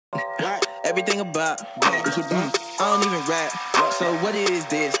Everything about I don't even rap. So what is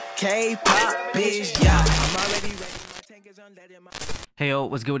this? K-pop, bitch, yeah. I'm already ready. My tank is unleaded. Hey yo,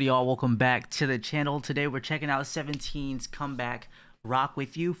 what's good y'all? Welcome back to the channel. Today we're checking out 17's comeback, Rock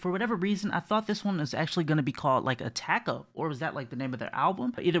With You. For whatever reason, I thought this one was actually going to be called like Attack Up, or was that like the name of their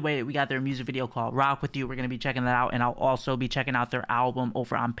album? But either way, we got their music video called Rock With You. We're going to be checking that out, and I'll also be checking out their album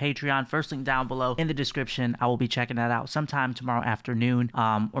over on Patreon. First link down below in the description. I will be checking that out sometime tomorrow afternoon,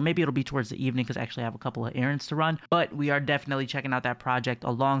 or maybe it'll be towards the evening because I actually have a couple of errands to run. But we are definitely checking out that project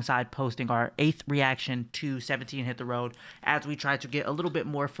alongside posting our 8th reaction to 17 Hit the Road as we try to get a little bit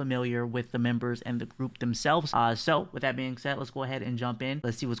more familiar with the members and the group themselves. So with that being said, let's go ahead and jump in.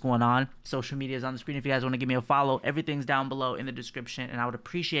 Let's see what's going on. Social media is on the screen if you guys want to give me a follow. Everything's down below in the description, and I would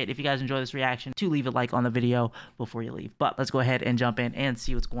appreciate if you guys enjoy this reaction to leave a like on the video before you leave. But let's go ahead and jump in and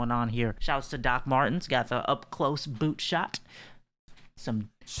see what's going on here. Shouts to Doc Martens, got the up close boot shot, some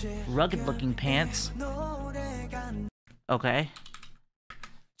rugged looking pants. Okay,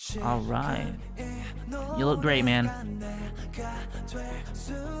 all right, you look great, man.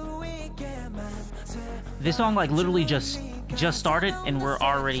 This song like literally just started and we're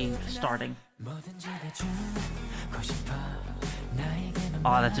already starting.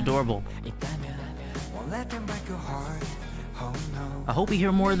 Oh, that's adorable. I hope we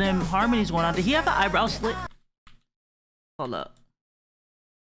hear more of them harmonies going on. Did he have the eyebrow slit? Hold up.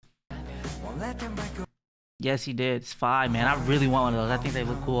 Yes, he did. It's fine, man. I really want one of those. I think they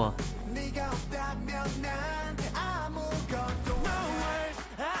look cool.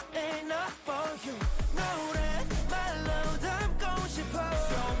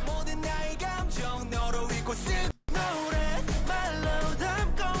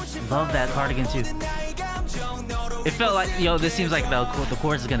 Love that cardigan too. It felt like, yo, this seems like the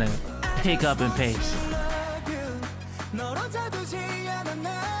chorus is gonna pick up in pace.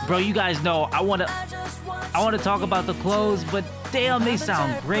 Bro, you guys know I wanna talk about the clothes, but damn, they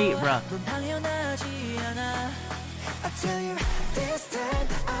sound great, bro.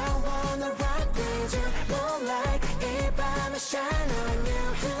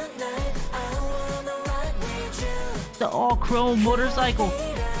 The all chrome motorcycle.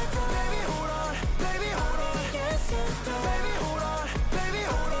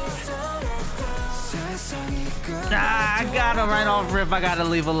 I gotta right off rip. I gotta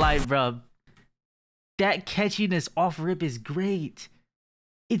leave a light, bro. That catchiness off rip is great.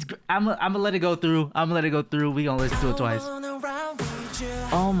 It's. I'm gonna let it go through. I'm gonna let it go through. We gonna listen to it twice.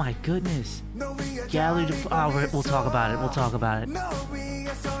 Oh my goodness. Gallery. Oh, we'll talk about it. We'll talk about it.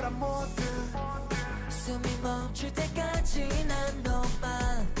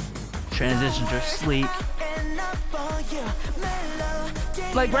 Transitions are sleek.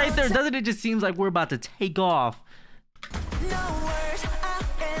 Like right there, doesn't it just seems like we're about to take off?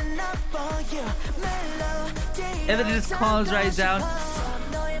 And then it just calms right down.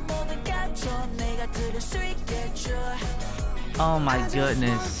 Oh my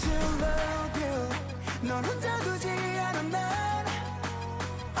goodness.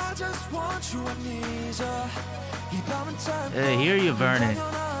 Hey, here you burning.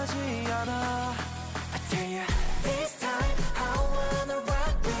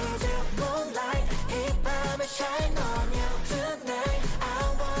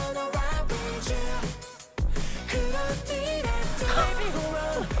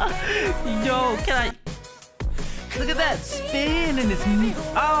 Yo, can I look at that spin in his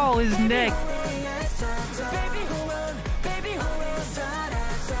oh his neck.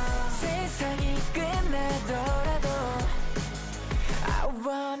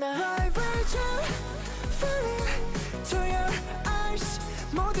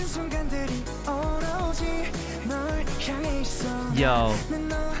 Yo,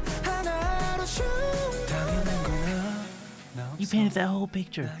 you painted that whole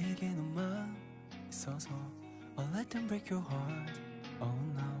picture.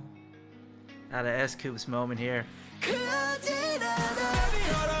 Out of S-Coop's moment here.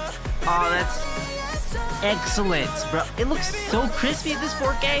 Oh, that's excellent, bro. It looks so crispy in this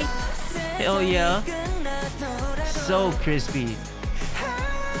 4K. Hell yeah. So crispy.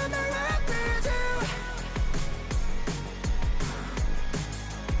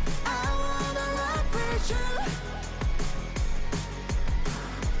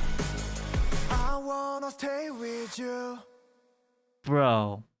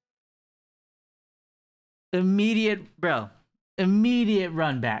 Bro. Immediate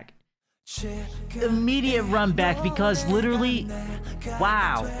run back. Immediate run back because literally,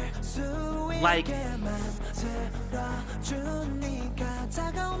 wow. Like,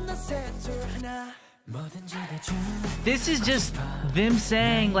 This is just them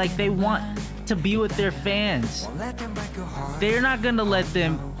saying like they want to be with their fans. They're not gonna let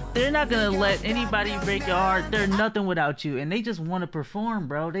anybody break your heart. They're nothing without you, and they just want to perform,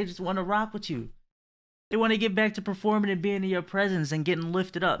 bro. They just want to rock with you. They want to get back to performing and being in your presence and getting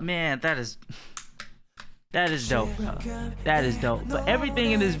lifted up. Man, that is dope, bro. That is dope. But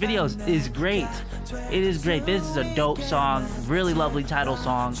everything in this video is great. It is great. This is a dope song. Really lovely title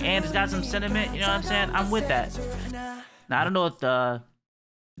song. And it's got some sentiment. You know what I'm saying? I'm with that. Now, I don't know if the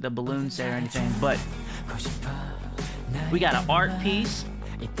balloons say or anything, but we got an art piece.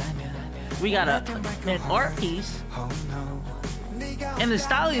 We got an art piece. And the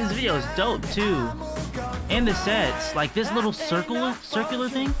style of this video is dope, too. And the sets. Like this little circular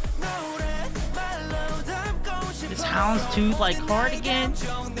thing. This houndstooth like cardigan,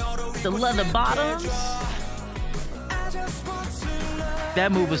 the leather bottoms.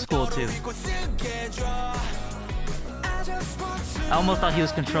 That move was cool too. I almost thought he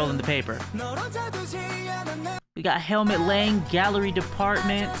was controlling the paper. We got helmet laying, gallery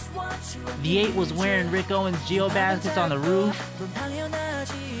department. The 8 was wearing Rick Owens geo baskets on the roof.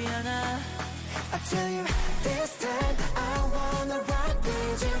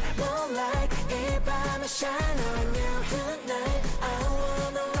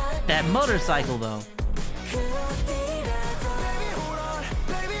 That motorcycle though.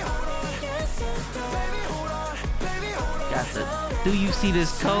 Got the do you see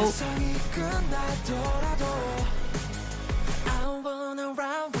this coat?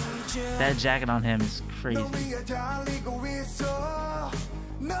 That jacket on him is crazy.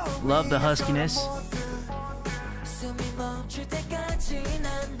 Love the huskiness.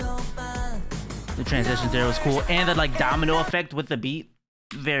 The transition there was cool, and the like domino effect with the beat.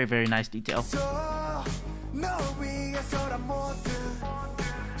 Very, very nice detail.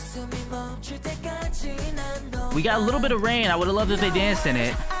 We got a little bit of rain. I would have loved if they danced in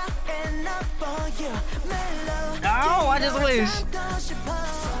it. Oh, I just wish.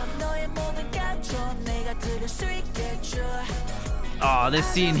 Oh, this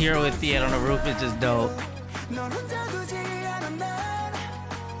scene here with the 8 on the roof is just dope.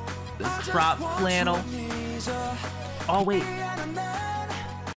 The crop flannel. Oh, wait.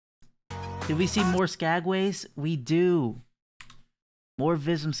 Did we see more Skagways? We do. More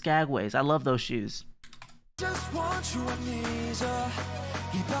Vism Skagways. I love those shoes.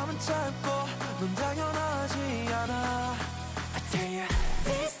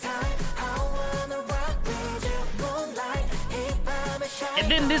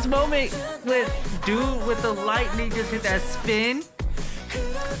 And then this moment with dude with the lightning just hit that spin.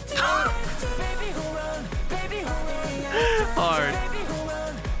 Hard.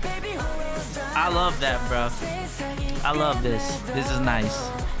 I love that, bro. I love this. This is nice.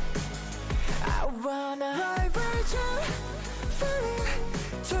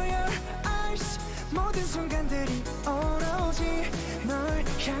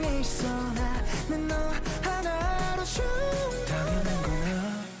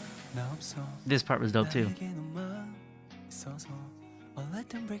 This part was dope too.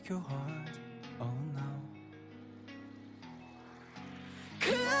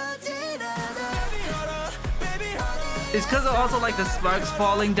 It's because of also like the sparks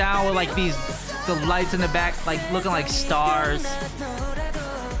falling down with like the lights in the back like looking like stars.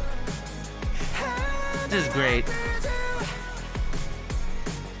 This is great.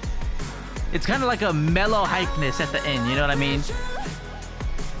 It's kind of like a mellow hypeness at the end, you know what I mean?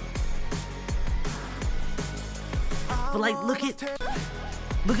 But like look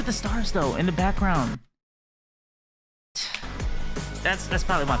at the stars though in the background. That's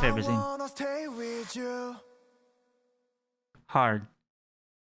probably my favorite scene. Hard.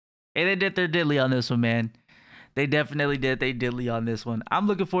 Hey, they did their diddly on this one, man. They definitely did they diddly on this one. I'm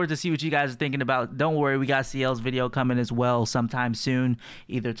looking forward to see what you guys are thinking about. Don't worry, we got CL's video coming as well sometime soon,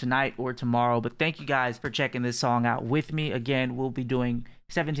 either tonight or tomorrow. But thank you guys for checking this song out with me. Again, we'll be doing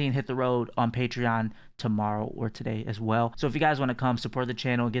 17 Hit the Road on Patreon tomorrow or today as well. So if you guys want to come support the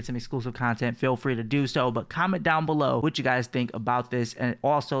channel and get some exclusive content, feel free to do so. But comment down below what you guys think about this, and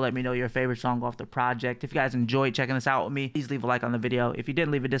also let me know your favorite song off the project. If you guys enjoyed checking this out with me, please leave a like on the video. If you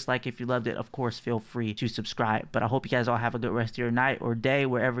didn't, leave a dislike. If you loved it, of course, feel free to subscribe. But I hope you guys all have a good rest of your night or day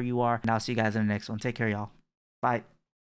wherever you are, and I'll see you guys in the next one. Take care, y'all. Bye.